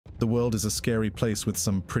The world is a scary place with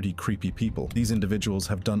some pretty creepy people. These individuals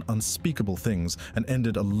have done unspeakable things and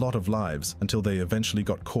ended a lot of lives until they eventually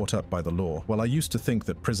got caught up by the law. While I used to think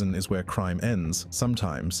that prison is where crime ends,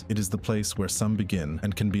 sometimes it is the place where some begin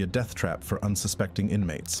and can be a death trap for unsuspecting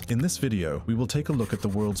inmates. In this video, we will take a look at the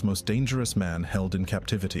world's most dangerous man held in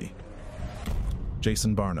captivity.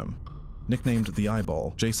 Jason Barnum. Nicknamed the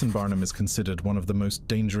Eyeball, Jason Barnum is considered one of the most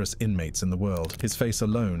dangerous inmates in the world. His face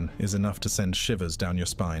alone is enough to send shivers down your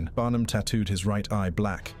spine. Barnum tattooed his right eye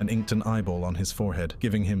black and inked an eyeball on his forehead,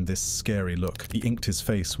 giving him this scary look. He inked his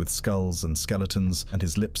face with skulls and skeletons and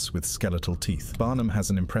his lips with skeletal teeth. Barnum has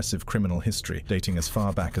an impressive criminal history, dating as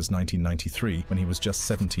far back as 1993, when he was just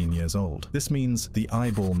 17 years old. This means the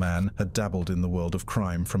Eyeball Man had dabbled in the world of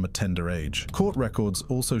crime from a tender age. Court records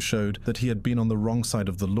also showed that he had been on the wrong side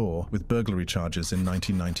of the law with burglary charges in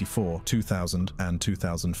 1994, 2000, and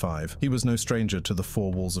 2005. He was no stranger to the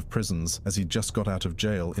four walls of prisons, as he just got out of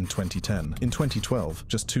jail in 2010. In 2012,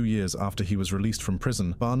 just 2 years after he was released from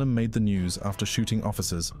prison, Barnum made the news after shooting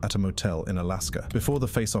officers at a motel in Alaska. Before the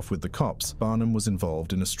face-off with the cops, Barnum was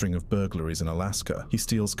involved in a string of burglaries in Alaska. He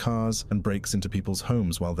steals cars and breaks into people's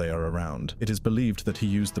homes while they are around. It is believed that he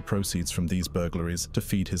used the proceeds from these burglaries to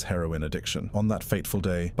feed his heroin addiction. On that fateful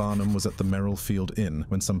day, Barnum was at the Merrill Field Inn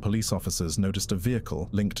when some police officers noticed a vehicle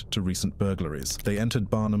linked to recent burglaries. They entered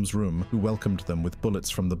Barnum's room, who welcomed them with bullets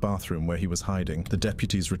from the bathroom where he was hiding. The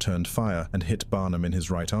deputies returned fire and hit Barnum in his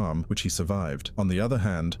right arm, which he survived. On the other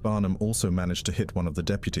hand, Barnum also managed to hit one of the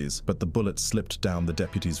deputies, but the bullet slipped down the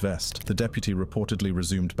deputy's vest. The deputy reportedly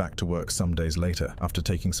resumed back to work some days later, after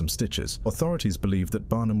taking some stitches. Authorities believe that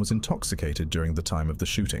Barnum was intoxicated during the time of the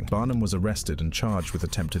shooting. Barnum was arrested and charged with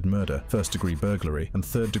attempted murder, first-degree burglary, and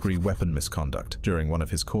third-degree weapon misconduct. During one of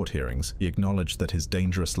his court hearings, he acknowledged that his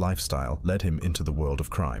dangerous lifestyle led him into the world of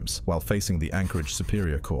crimes. While facing the Anchorage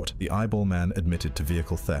Superior Court, the Eyeball Man admitted to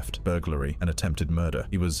vehicle theft, burglary, and attempted murder.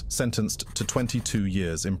 He was sentenced to 22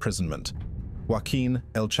 years imprisonment. Joaquin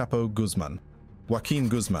El Chapo Guzman. Joaquin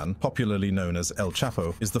Guzman, popularly known as El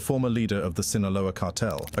Chapo, is the former leader of the Sinaloa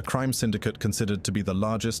cartel, a crime syndicate considered to be the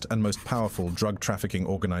largest and most powerful drug trafficking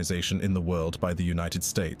organization in the world by the United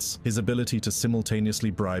States. His ability to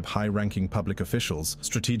simultaneously bribe high-ranking public officials,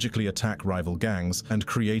 strategically attack rival gangs, and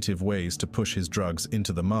creative ways to push his drugs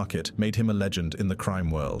into the market made him a legend in the crime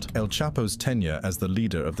world. El Chapo's tenure as the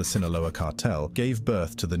leader of the Sinaloa cartel gave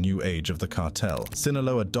birth to the new age of the cartel.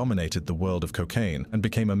 Sinaloa dominated the world of cocaine and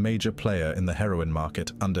became a major player in the heroin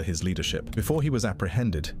market under his leadership. Before he was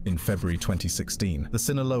apprehended in February 2016, the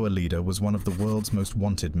Sinaloa leader was one of the world's most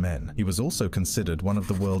wanted men. He was also considered one of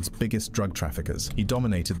the world's biggest drug traffickers. He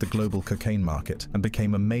dominated the global cocaine market and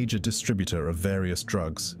became a major distributor of various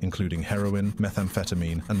drugs, including heroin,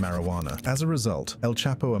 methamphetamine, and marijuana. As a result, El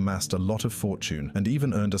Chapo amassed a lot of fortune and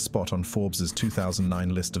even earned a spot on Forbes's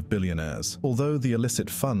 2009 list of billionaires. Although the illicit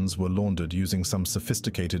funds were laundered using some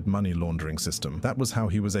sophisticated money laundering system, that was how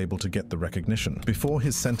he was able to get the recognition. Before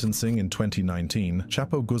his sentencing in 2019,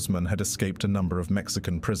 Chapo Guzman had escaped a number of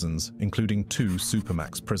Mexican prisons, including 2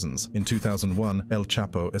 Supermax prisons. In 2001, El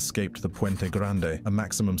Chapo escaped the Puente Grande, a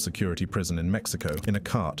maximum security prison in Mexico, in a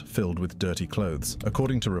cart filled with dirty clothes.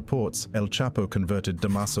 According to reports, El Chapo converted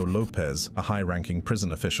Damaso Lopez, a high-ranking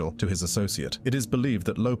prison official, to his associate. It is believed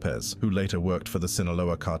that Lopez, who later worked for the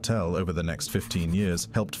Sinaloa cartel over the next 15 years,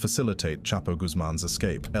 helped facilitate Chapo Guzman's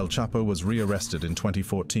escape. El Chapo was rearrested in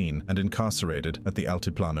 2014 and incarcerated at the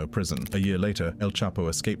Altiplano prison. A year later, El Chapo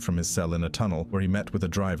escaped from his cell in a tunnel where he met with a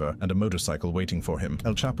driver and a motorcycle waiting for him.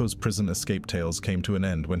 El Chapo's prison escape tales came to an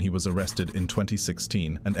end when he was arrested in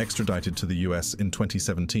 2016 and extradited to the US in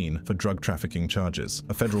 2017 for drug trafficking charges.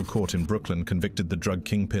 A federal court in Brooklyn convicted the drug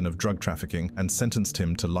kingpin of drug trafficking and sentenced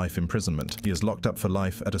him to life imprisonment. He is locked up for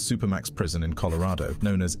life at a Supermax prison in Colorado,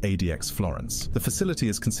 known as ADX Florence. The facility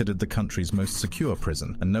is considered the country's most secure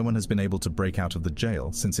prison, and no one has been able to break out of the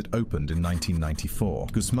jail since it opened in 1994.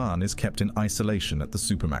 Guzman is kept in isolation at the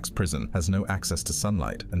Supermax prison, has no access to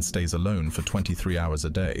sunlight, and stays alone for 23 hours a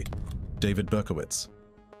day. David Berkowitz.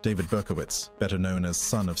 David Berkowitz, better known as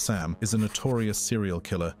Son of Sam, is a notorious serial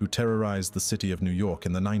killer who terrorized the city of New York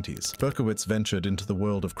in the 90s. Berkowitz ventured into the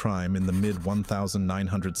world of crime in the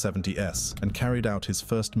mid-1970s and carried out his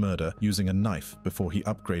first murder using a knife before he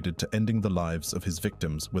upgraded to ending the lives of his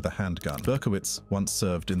victims with a handgun. Berkowitz once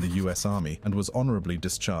served in the US Army and was honorably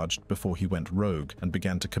discharged before he went rogue and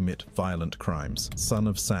began to commit violent crimes. Son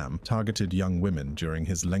of Sam targeted young women during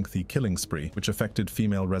his lengthy killing spree, which affected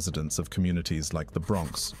female residents of communities like the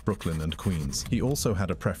Bronx, Bronx, Brooklyn, and Queens. He also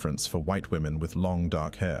had a preference for white women with long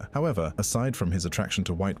dark hair. However, aside from his attraction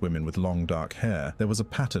to white women with long dark hair, there was a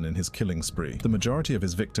pattern in his killing spree. The majority of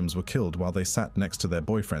his victims were killed while they sat next to their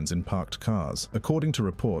boyfriends in parked cars. According to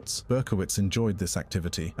reports, Berkowitz enjoyed this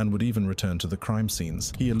activity and would even return to the crime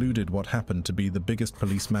scenes. He eluded what happened to be the biggest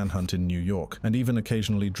police manhunt in New York, and even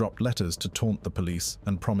occasionally dropped letters to taunt the police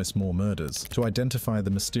and promise more murders. To identify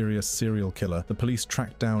the mysterious serial killer, the police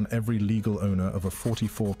tracked down every legal owner of a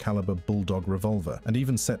 .44 caliber bulldog revolver, and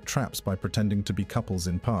even set traps by pretending to be couples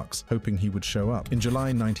in parks, hoping he would show up. In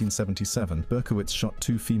July 1977, Berkowitz shot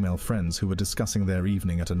two female friends who were discussing their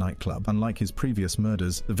evening at a nightclub. Unlike his previous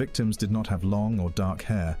murders, the victims did not have long or dark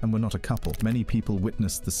hair and were not a couple. Many people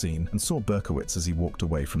witnessed the scene and saw Berkowitz as he walked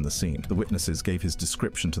away from the scene. The witnesses gave his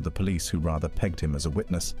description to the police, who rather pegged him as a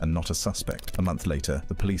witness and not a suspect. A month later,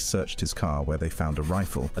 the police searched his car, where they found a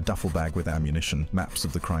rifle, a duffel bag with ammunition, maps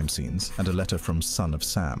of the crime scenes, and a letter from Son of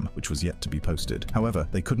Sam, which was yet to be posted. However,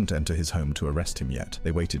 they couldn't enter his home to arrest him yet.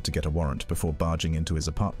 They waited to get a warrant before barging into his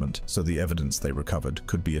apartment, so the evidence they recovered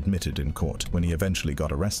could be admitted in court. When he eventually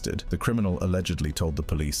got arrested, the criminal allegedly told the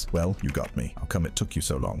police, "Well, you got me. How come it took you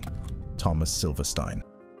so long?" Thomas Silverstein.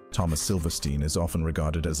 Thomas Silverstein is often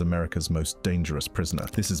regarded as America's most dangerous prisoner.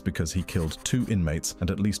 This is because he killed 2 inmates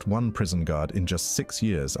and at least 1 prison guard in just 6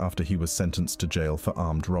 years after he was sentenced to jail for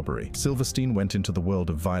armed robbery. Silverstein went into the world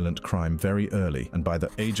of violent crime very early, and by the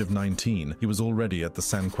age of 19, he was already at the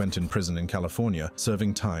San Quentin prison in California,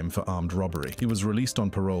 serving time for armed robbery. He was released on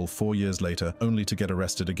parole 4 years later, only to get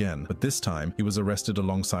arrested again, but this time he was arrested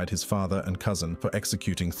alongside his father and cousin for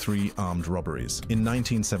executing 3 armed robberies. In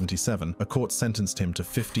 1977, a court sentenced him to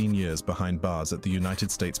 15 years behind bars at the United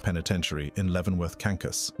States Penitentiary in Leavenworth,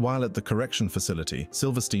 Kansas. While at the correction facility,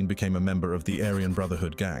 Silverstein became a member of the Aryan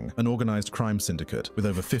Brotherhood Gang, an organized crime syndicate with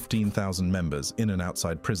over 15,000 members in and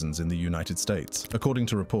outside prisons in the United States. According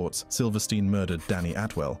to reports, Silverstein murdered Danny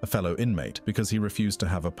Atwell, a fellow inmate, because he refused to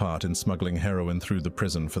have a part in smuggling heroin through the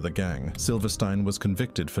prison for the gang. Silverstein was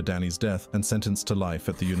convicted for Danny's death and sentenced to life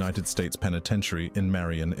at the United States Penitentiary in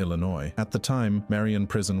Marion, Illinois. At the time, Marion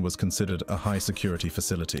Prison was considered a high-security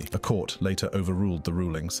facility. A court later overruled the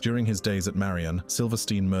rulings. During his days at Marion,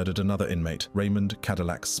 Silverstein murdered another inmate, Raymond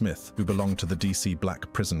Cadillac Smith, who belonged to the DC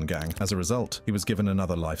Black Prison Gang. As a result, he was given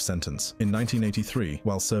another life sentence. In 1983,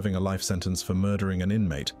 while serving a life sentence for murdering an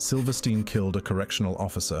inmate, Silverstein killed a correctional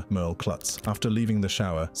officer, Merle Klutz. After leaving the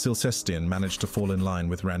shower, Silverstein managed to fall in line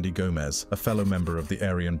with Randy Gomez, a fellow member of the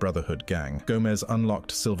Aryan Brotherhood Gang. Gomez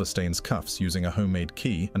unlocked Silverstein's cuffs using a homemade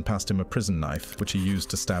key and passed him a prison knife, which he used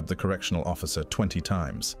to stab the correctional officer 20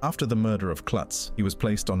 times. After the murder of Klutz, he was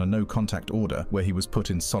placed on a no-contact order where he was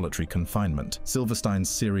put in solitary confinement.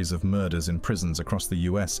 Silverstein's series of murders in prisons across the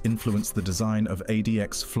US influenced the design of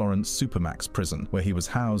ADX Florence Supermax prison, where he was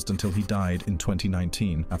housed until he died in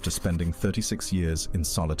 2019 after spending 36 years in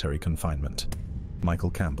solitary confinement.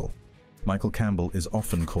 Michael Campbell. Michael Campbell is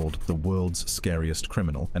often called the world's scariest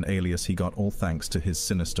criminal, an alias he got all thanks to his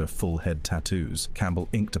sinister full-head tattoos. Campbell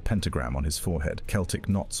inked a pentagram on his forehead, Celtic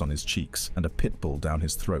knots on his cheeks, and a pit bull down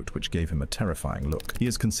his throat, which gave him a terrifying look. He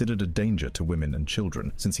is considered a danger to women and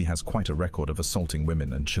children, since he has quite a record of assaulting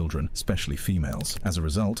women and children, especially females. As a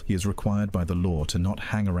result, he is required by the law to not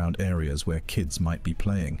hang around areas where kids might be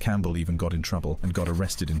playing. Campbell even got in trouble and got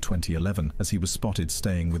arrested in 2011, as he was spotted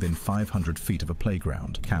staying within 500 feet of a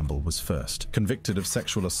playground. Campbell was first convicted of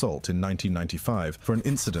sexual assault in 1995 for an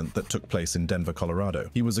incident that took place in Denver, Colorado.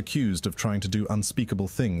 He was accused of trying to do unspeakable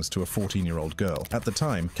things to a 14-year-old girl. At the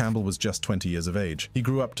time, Campbell was just 20 years of age. He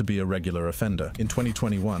grew up to be a regular offender. In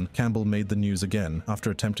 2021, Campbell made the news again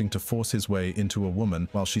after attempting to force his way into a woman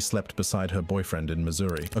while she slept beside her boyfriend in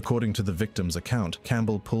Missouri. According to the victim's account,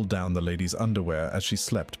 Campbell pulled down the lady's underwear as she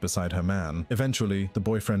slept beside her man. Eventually, the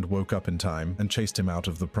boyfriend woke up in time and chased him out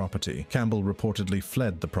of the property. Campbell reportedly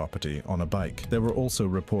fled the property on a bike. There were also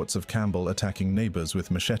reports of Campbell attacking neighbors with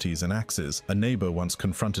machetes and axes. A neighbor once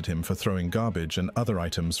confronted him for throwing garbage and other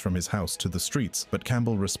items from his house to the streets, but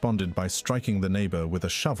Campbell responded by striking the neighbor with a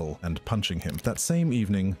shovel and punching him. That same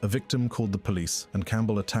evening, a victim called the police, and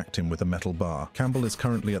Campbell attacked him with a metal bar. Campbell is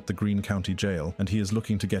currently at the Greene County Jail, and he is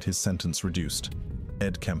looking to get his sentence reduced.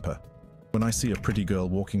 Ed Kemper. When I see a pretty girl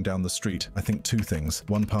walking down the street, I think 2 things.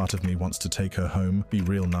 One part of me wants to take her home, be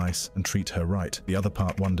real nice, and treat her right. The other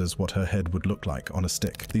part wonders what her head would look like on a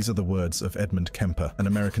stick. These are the words of Edmund Kemper, an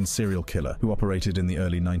American serial killer who operated in the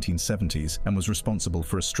early 1970s and was responsible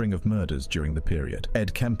for a string of murders during the period.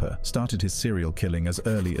 Ed Kemper started his serial killing as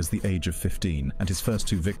early as the age of 15, and his first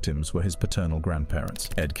 2 victims were his paternal grandparents.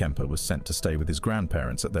 Ed Kemper was sent to stay with his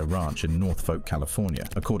grandparents at their ranch in North Fork, California.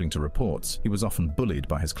 According to reports, he was often bullied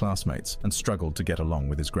by his classmates, and struggled to get along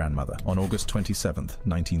with his grandmother. On August 27,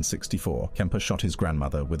 1964, Kemper shot his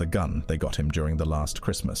grandmother with a gun they got him during the last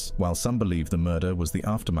Christmas. While some believe the murder was the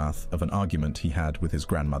aftermath of an argument he had with his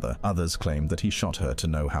grandmother, others claim that he shot her to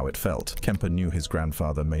know how it felt. Kemper knew his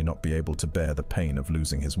grandfather may not be able to bear the pain of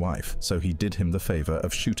losing his wife, so he did him the favor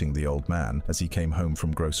of shooting the old man as he came home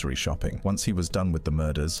from grocery shopping. Once he was done with the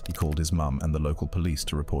murders, he called his mum and the local police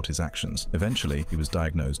to report his actions. Eventually, he was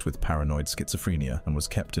diagnosed with paranoid schizophrenia and was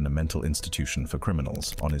kept in a mental institution for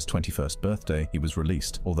criminals. On his 21st birthday, he was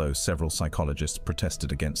released, although several psychologists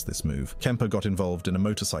protested against this move. Kemper got involved in a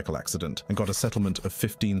motorcycle accident and got a settlement of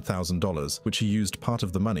 $15,000, which he used part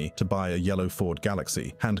of the money to buy a yellow Ford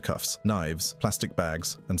Galaxy, handcuffs, knives, plastic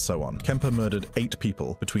bags, and so on. Kemper murdered 8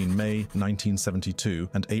 people between May 1972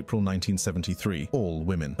 and April 1973, all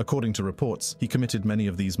women. According to reports, he committed many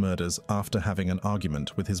of these murders after having an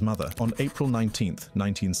argument with his mother. On April 19,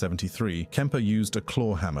 1973, Kemper used a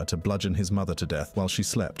claw hammer to bludgeon his mother to death while she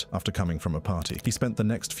slept after coming from a party. He spent the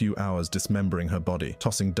next few hours dismembering her body,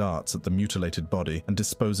 tossing darts at the mutilated body, and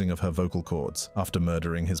disposing of her vocal cords. After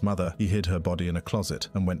murdering his mother, he hid her body in a closet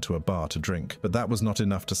and went to a bar to drink. But that was not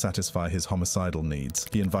enough to satisfy his homicidal needs.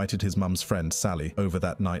 He invited his mum's friend Sally over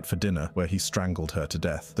that night for dinner, where he strangled her to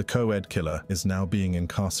death. The co-ed killer is now being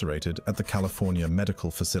incarcerated at the California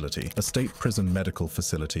Medical Facility, a state prison medical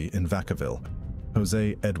facility in Vacaville.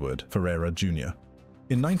 Jose Edward Ferreira Jr.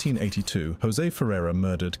 In 1982, Jose Ferreira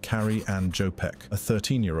murdered Carrie Ann Jopek, a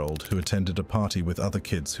 13-year-old who attended a party with other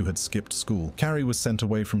kids who had skipped school. Carrie was sent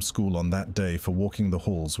away from school on that day for walking the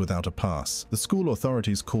halls without a pass. The school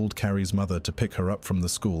authorities called Carrie's mother to pick her up from the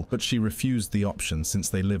school, but she refused the option since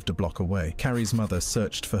they lived a block away. Carrie's mother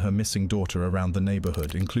searched for her missing daughter around the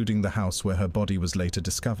neighborhood, including the house where her body was later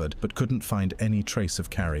discovered, but couldn't find any trace of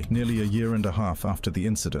Carrie. Nearly a year and a half after the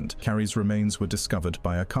incident, Carrie's remains were discovered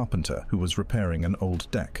by a carpenter who was repairing an old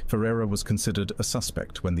deck. Ferreira was considered a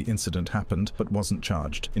suspect when the incident happened, but wasn't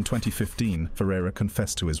charged. In 2015, Ferreira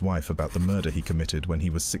confessed to his wife about the murder he committed when he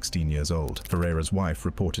was 16 years old. Ferreira's wife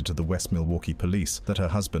reported to the West Milwaukee police that her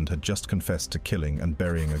husband had just confessed to killing and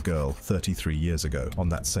burying a girl 33 years ago. On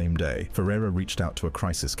that same day, Ferreira reached out to a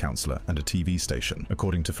crisis counselor and a TV station.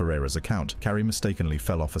 According to Ferreira's account, Carrie mistakenly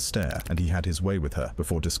fell off a stair, and he had his way with her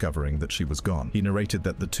before discovering that she was gone. He narrated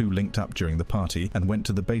that the two linked up during the party and went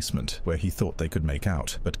to the basement, where he thought they could make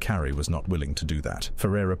out, but Carrie was not willing to do that.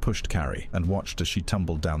 Ferreira pushed Carrie and watched as she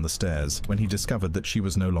tumbled down the stairs. When he discovered that she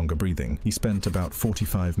was no longer breathing, he spent about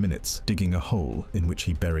 45 minutes digging a hole in which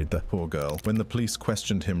he buried the poor girl. When the police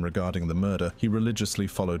questioned him regarding the murder, he religiously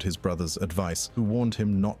followed his brother's advice, who warned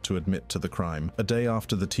him not to admit to the crime. A day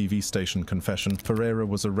after the TV station confession, Ferreira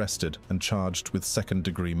was arrested and charged with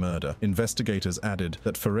second-degree murder. Investigators added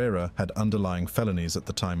that Ferreira had underlying felonies at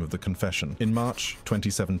the time of the confession. In March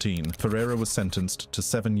 2017, Ferreira was sentenced to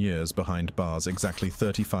 7 years behind bars, exactly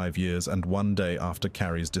 35 years and 1 day after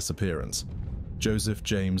Carrie's disappearance. Joseph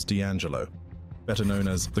James DeAngelo, better known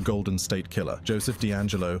as the Golden State Killer. Joseph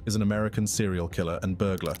DeAngelo is an American serial killer and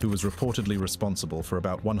burglar who was reportedly responsible for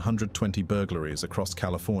about 120 burglaries across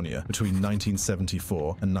California between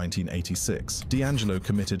 1974 and 1986. DeAngelo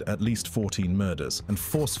committed at least 14 murders and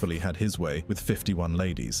forcefully had his way with 51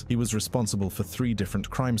 ladies. He was responsible for 3 different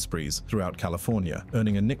crime sprees throughout California,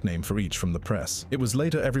 earning a nickname for each from the press. It was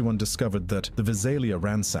later everyone discovered that the Visalia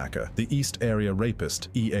Ransacker, the East Area Rapist,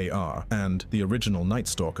 EAR, and the original Night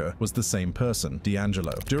Stalker was the same person,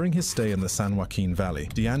 DeAngelo. During his stay in the San Joaquin Valley,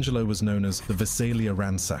 DeAngelo was known as the Visalia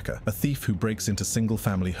Ransacker, a thief who breaks into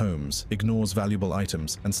single-family homes, ignores valuable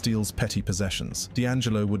items, and steals petty possessions.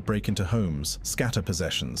 DeAngelo would break into homes, scatter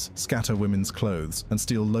possessions, scatter women's clothes, and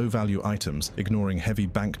steal low-value items, ignoring heavy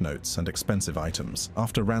banknotes and expensive items.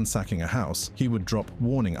 After ransacking a house, he would drop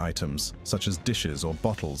warning items, such as dishes or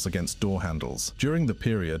bottles against door handles. During the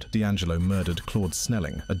period, DeAngelo murdered Claude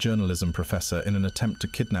Snelling, a journalism professor, in an attempt to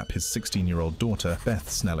kidnap his 16-year-old daughter, Beth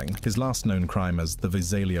Snelling. His last known crime as the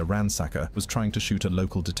Visalia Ransacker was trying to shoot a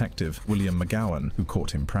local detective, William McGowan, who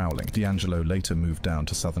caught him prowling. DeAngelo later moved down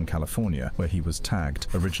to Southern California, where he was tagged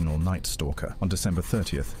Original Night Stalker. On December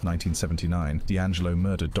 30th, 1979, DeAngelo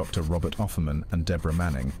murdered Dr. Robert Offerman and Deborah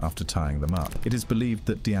Manning after tying them up. It is believed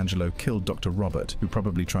that DeAngelo killed Dr. Robert, who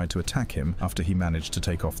probably tried to attack him after he managed to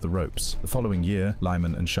take off the ropes. The following year,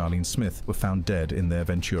 Lyman and Charlene Smith were found dead in their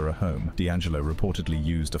Ventura home. DeAngelo reportedly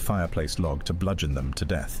used a fireplace log to to bludgeon them to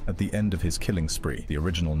death. At the end of his killing spree, the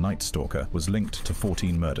original Night Stalker was linked to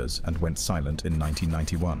 14 murders and went silent in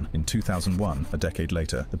 1991. In 2001, a decade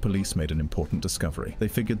later, the police made an important discovery. They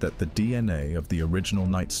figured that the DNA of the original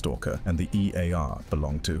Night Stalker and the EAR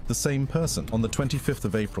belonged to the same person. On the 25th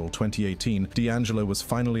of April 2018, D'Angelo was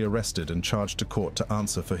finally arrested and charged to court to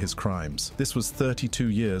answer for his crimes. This was 32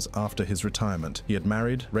 years after his retirement. He had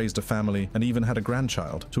married, raised a family, and even had a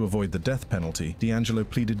grandchild. To avoid the death penalty, D'Angelo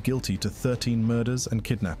pleaded guilty to 13 murders and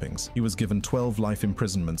kidnappings. He was given 12 life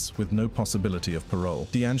imprisonments with no possibility of parole.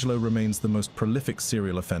 D'Angelo remains the most prolific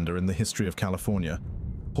serial offender in the history of California.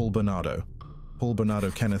 Paul Bernardo. Paul Bernardo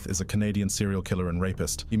Kenneth is a Canadian serial killer and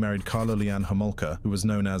rapist. He married Carla Leanne Homolka, who was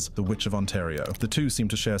known as the Witch of Ontario. The two seemed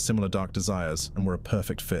to share similar dark desires and were a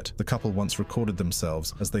perfect fit. The couple once recorded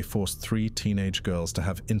themselves as they forced 3 teenage girls to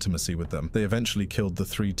have intimacy with them. They eventually killed the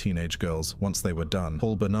 3 teenage girls once they were done.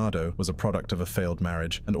 Paul Bernardo was a product of a failed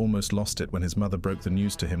marriage and almost lost it when his mother broke the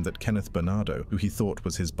news to him that Kenneth Bernardo, who he thought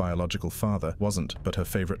was his biological father, wasn't, but her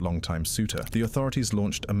favorite longtime suitor. The authorities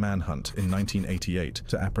launched a manhunt in 1988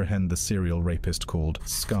 to apprehend the serial rapist called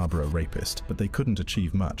Scarborough Rapist, but they couldn't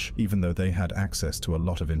achieve much, even though they had access to a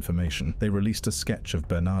lot of information. They released a sketch of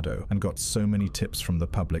Bernardo and got so many tips from the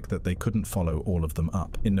public that they couldn't follow all of them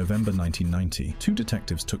up. In November 1990, 2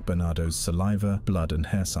 detectives took Bernardo's saliva, blood, and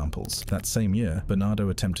hair samples. That same year, Bernardo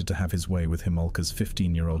attempted to have his way with Homolka's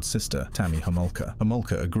 15-year-old sister, Tammy Homolka.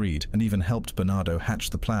 Homolka agreed and even helped Bernardo hatch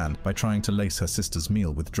the plan by trying to lace her sister's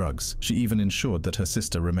meal with drugs. She even ensured that her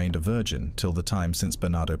sister remained a virgin till the time since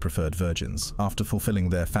Bernardo preferred virgins. After fulfilling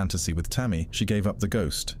their fantasy with Tammy, she gave up the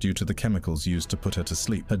ghost due to the chemicals used to put her to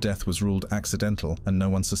sleep. Her death was ruled accidental and no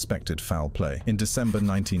one suspected foul play. In December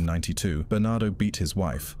 1992, Bernardo beat his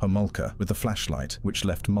wife, Homolka, with a flashlight, which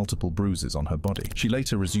left multiple bruises on her body. She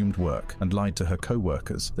later resumed work and lied to her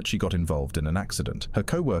co-workers that she got involved in an accident. Her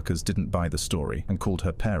co-workers didn't buy the story and called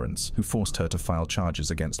her parents, who forced her to file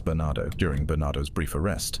charges against Bernardo. During Bernardo's brief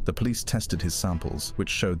arrest, the police tested his samples, which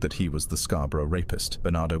showed that he was the Scarborough Rapist.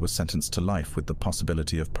 Bernardo was sentenced to life with the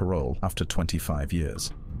possibility of parole after 25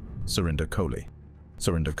 years. Surinder Kohli.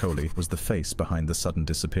 Surinder Kohli was the face behind the sudden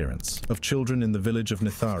disappearance of children in the village of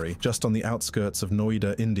Nithari, just on the outskirts of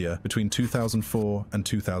Noida, India, between 2004 and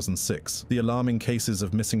 2006. The alarming cases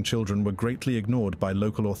of missing children were greatly ignored by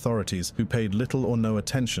local authorities, who paid little or no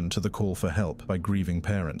attention to the call for help by grieving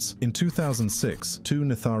parents. In 2006, 2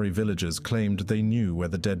 Nithari villagers claimed they knew where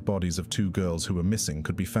the dead bodies of 2 girls who were missing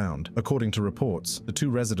could be found. According to reports, the 2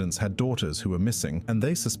 residents had daughters who were missing, and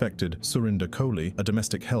they suspected Surinder Kohli, a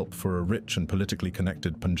domestic help for a rich and politically connected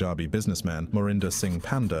Punjabi businessman, Morinder Singh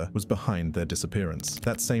Panda, was behind their disappearance.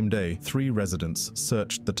 That same day, 3 residents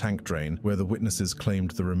searched the tank drain where the witnesses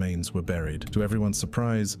claimed the remains were buried. To everyone's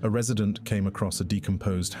surprise, a resident came across a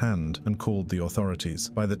decomposed hand and called the authorities.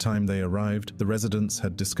 By the time they arrived, the residents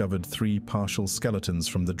had discovered 3 partial skeletons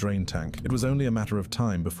from the drain tank. It was only a matter of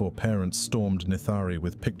time before parents stormed Nithari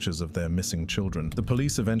with pictures of their missing children. The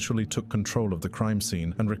police eventually took control of the crime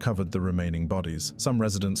scene and recovered the remaining bodies. Some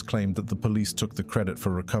residents claimed that the police took the credit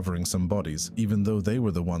for recovering some bodies, even though they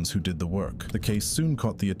were the ones who did the work. The case soon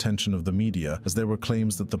caught the attention of the media, as there were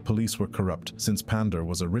claims that the police were corrupt, since Panda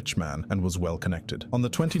was a rich man and was well connected. On the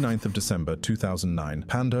 29th of December 2009,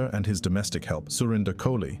 Panda and his domestic help, Surinder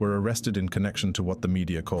Kohli, were arrested in connection to what the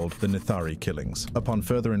media called the Nithari killings. Upon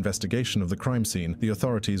further investigation of the crime scene, the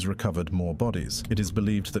authorities recovered more bodies. It is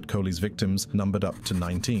believed that Kohli's victims numbered up to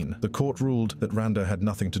 19. The court ruled that Randa had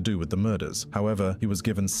nothing to do with the murders. However, he was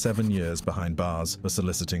given 7 years behind bars for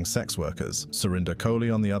soliciting sex workers. Surinder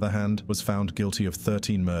Kohli, on the other hand, was found guilty of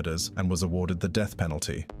 13 murders and was awarded the death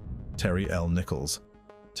penalty. Terry L. Nichols.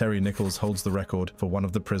 Terry Nichols holds the record for one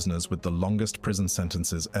of the prisoners with the longest prison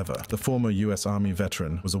sentences ever. The former U.S. Army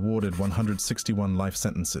veteran was awarded 161 life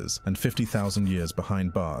sentences and 50,000 years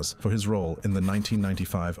behind bars for his role in the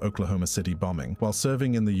 1995 Oklahoma City bombing. While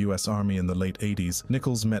serving in the U.S. Army in the late 80s,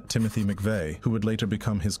 Nichols met Timothy McVeigh, who would later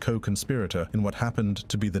become his co-conspirator in what happened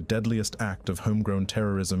to be the deadliest act of homegrown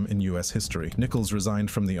terrorism in U.S. history. Nichols resigned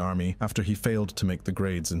from the Army after he failed to make the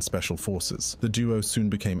grades in Special Forces. The duo soon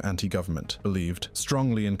became anti-government, believed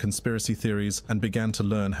strongly in conspiracy theories, and began to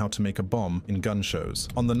learn how to make a bomb in gun shows.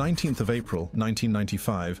 On the 19th of April,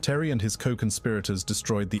 1995, Terry and his co-conspirators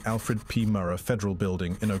destroyed the Alfred P. Murrah Federal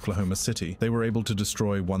Building in Oklahoma City. They were able to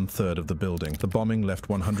destroy 1/3 of the building. The bombing left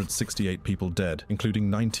 168 people dead,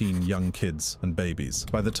 including 19 young kids and babies.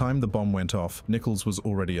 By the time the bomb went off, Nichols was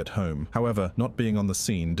already at home. However, not being on the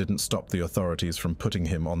scene didn't stop the authorities from putting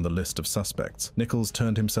him on the list of suspects. Nichols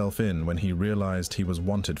turned himself in when he realized he was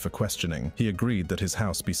wanted for questioning. He agreed that his house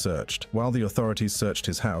house be searched. While the authorities searched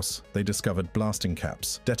his house, they discovered blasting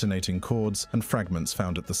caps, detonating cords, and fragments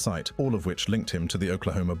found at the site, all of which linked him to the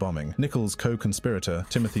Oklahoma bombing. Nichols' co-conspirator,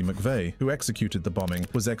 Timothy McVeigh, who executed the bombing,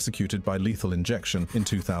 was executed by lethal injection in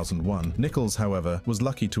 2001. Nichols, however, was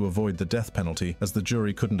lucky to avoid the death penalty, as the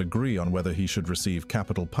jury couldn't agree on whether he should receive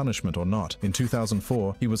capital punishment or not. In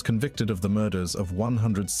 2004, he was convicted of the murders of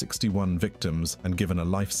 161 victims and given a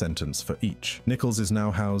life sentence for each. Nichols is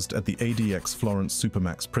now housed at the ADX Florence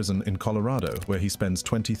Supermax prison in Colorado, where he spends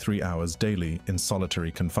 23 hours daily in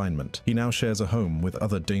solitary confinement. He now shares a home with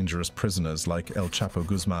other dangerous prisoners like El Chapo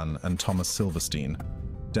Guzman and Thomas Silverstein.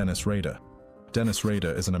 Dennis Rader. Dennis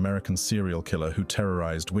Rader is an American serial killer who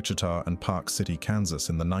terrorized Wichita and Park City, Kansas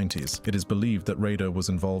in the 90s. It is believed that Rader was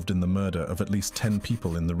involved in the murder of at least 10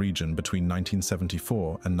 people in the region between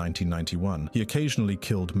 1974 and 1991. He occasionally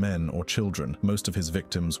killed men or children. Most of his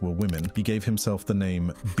victims were women. He gave himself the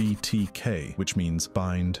name BTK, which means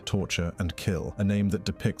bind, torture, and kill, a name that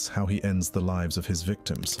depicts how he ends the lives of his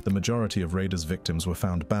victims. The majority of Rader's victims were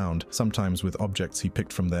found bound, sometimes with objects he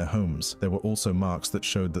picked from their homes. There were also marks that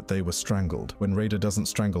showed that they were strangled. When Rader doesn't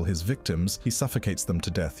strangle his victims, he suffocates them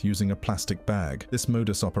to death using a plastic bag. This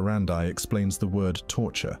modus operandi explains the word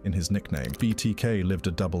torture in his nickname. BTK lived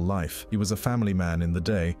a double life. He was a family man in the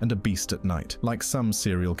day and a beast at night. Like some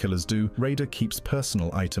serial killers do, Rader keeps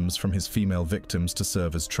personal items from his female victims to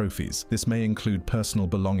serve as trophies. This may include personal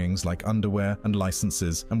belongings like underwear and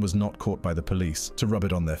licenses, and was not caught by the police. To rub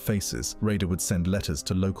it on their faces, Rader would send letters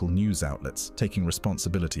to local news outlets, taking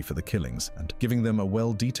responsibility for the killings and giving them a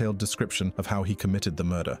well-detailed description of how he committed the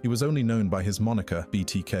murder. He was only known by his moniker,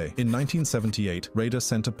 BTK. In 1978, Rader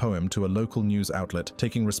sent a poem to a local news outlet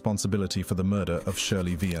taking responsibility for the murder of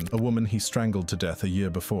Shirley Vian, a woman he strangled to death a year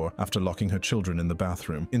before after locking her children in the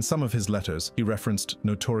bathroom. In some of his letters, he referenced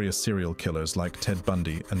notorious serial killers like Ted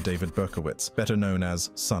Bundy and David Berkowitz, better known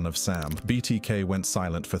as Son of Sam. BTK went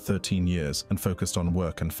silent for 13 years and focused on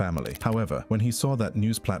work and family. However, when he saw that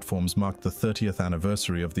news platforms marked the 30th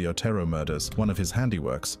anniversary of the Otero murders, one of his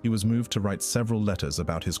handiworks, he was moved to write several letters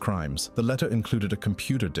about his crimes. The letter included a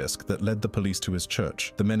computer disk that led the police to his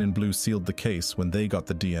church. The men in blue sealed the case when they got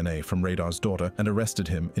the DNA from Radar's daughter and arrested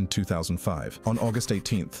him in 2005. On August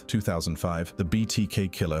 18, 2005, the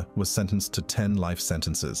BTK killer was sentenced to 10 life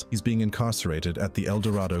sentences. He's being incarcerated at the El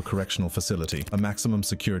Dorado Correctional Facility, a maximum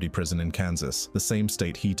security prison in Kansas, the same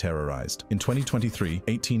state he terrorized. In 2023,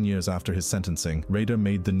 18 years after his sentencing, Rader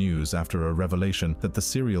made the news after a revelation that the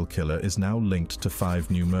serial killer is now linked to 5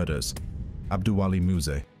 new murders. Abduwali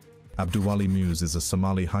Muse. Abduwali Muse is a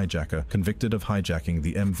Somali hijacker convicted of hijacking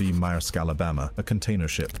the MV Maersk Alabama, a container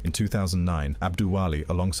ship. In 2009, Abduwali,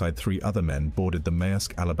 alongside 3 other men, boarded the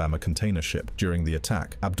Maersk Alabama container ship. During the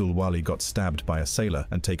attack, Abduwali got stabbed by a sailor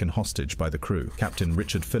and taken hostage by the crew. Captain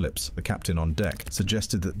Richard Phillips, the captain on deck,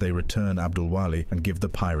 suggested that they return Abduwali and give the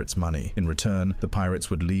pirates money. In return, the pirates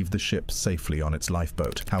would leave the ship safely on its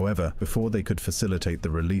lifeboat. However, before they could facilitate the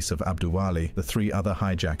release of Abduwali, the 3 other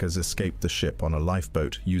hijackers escaped the ship on a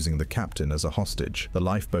lifeboat using the captain as a hostage. The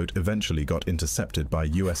lifeboat eventually got intercepted by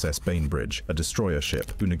USS Bainbridge, a destroyer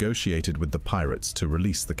ship, who negotiated with the pirates to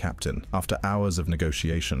release the captain. After hours of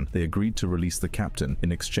negotiation, they agreed to release the captain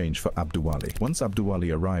in exchange for Abduwali. Once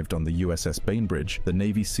Abduwali arrived on the USS Bainbridge, the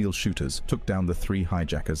Navy SEAL shooters took down the 3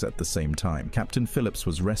 hijackers at the same time. Captain Phillips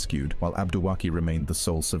was rescued, while Abduwali remained the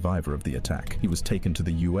sole survivor of the attack. He was taken to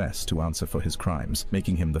the US to answer for his crimes,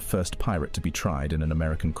 making him the first pirate to be tried in an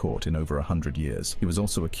American court in over 100 years. He was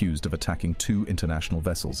also accused of attacking 2 international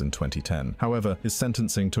vessels in 2010. However, his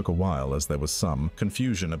sentencing took a while as there was some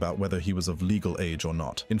confusion about whether he was of legal age or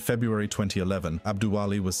not. In February 2011,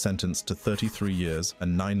 Abduwali was sentenced to 33 years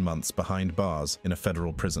and 9 months behind bars in a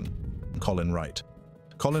federal prison. Colin Wright.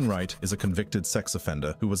 Colin Wright is a convicted sex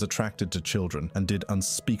offender who was attracted to children and did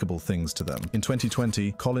unspeakable things to them. In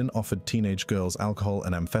 2020, Colin offered teenage girls alcohol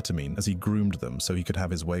and amphetamine as he groomed them so he could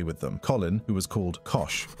have his way with them. Colin, who was called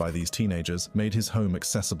Kosh by these teenagers, made his home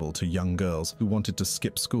accessible to young girls who wanted to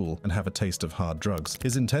skip school and have a taste of hard drugs.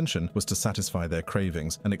 His intention was to satisfy their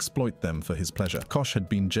cravings and exploit them for his pleasure. Kosh had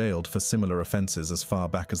been jailed for similar offenses as far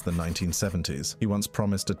back as the 1970s. He once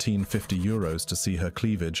promised a teen €50 to see her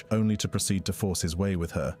cleavage, only to proceed to force his way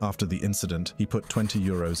with her. After the incident, he put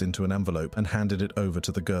 €20 into an envelope and handed it over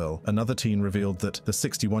to the girl. Another teen revealed that the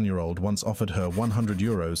 61-year-old once offered her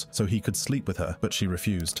 €100 so he could sleep with her, but she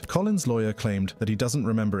refused. Colin's lawyer claimed that he doesn't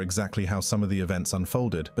remember exactly how some of the events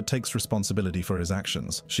unfolded, but takes responsibility for his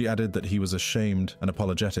actions. She added that he was ashamed and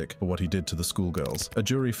apologetic for what he did to the schoolgirls. A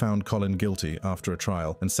jury found Colin guilty after a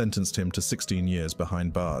trial and sentenced him to 16 years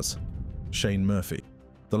behind bars. Shane Murphy.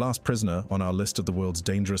 The last prisoner on our list of the world's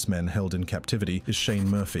dangerous men held in captivity is Shane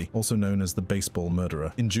Murphy, also known as the baseball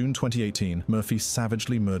murderer. In June 2018, Murphy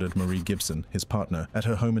savagely murdered Marie Gibson, his partner, at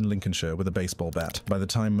her home in Lincolnshire with a baseball bat. By the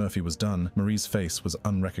time Murphy was done, Marie's face was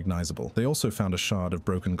unrecognizable. They also found a shard of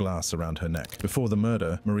broken glass around her neck. Before the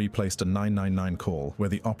murder, Marie placed a 999 call where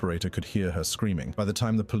the operator could hear her screaming. By the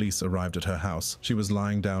time the police arrived at her house, she was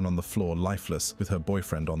lying down on the floor lifeless with her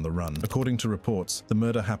boyfriend on the run. According to reports, the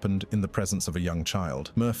murder happened in the presence of a young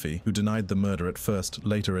child. Murphy, who denied the murder at first,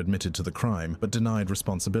 later admitted to the crime, but denied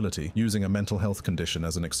responsibility, using a mental health condition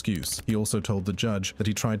as an excuse. He also told the judge that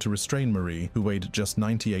he tried to restrain Marie, who weighed just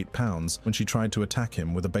 98 pounds, when she tried to attack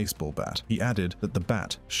him with a baseball bat. He added that the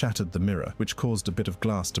bat shattered the mirror, which caused a bit of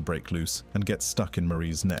glass to break loose and get stuck in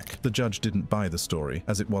Marie's neck. The judge didn't buy the story,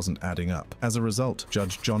 as it wasn't adding up. As a result,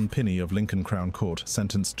 Judge John Pinney of Lincoln Crown Court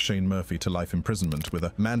sentenced Shane Murphy to life imprisonment with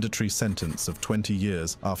a mandatory sentence of 20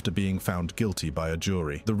 years after being found guilty by a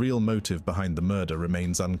jury. The real motive behind the murder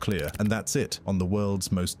remains unclear, and that's it on the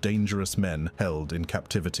world's most dangerous men held in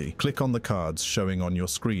captivity. Click on the cards showing on your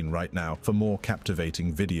screen right now for more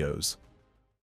captivating videos.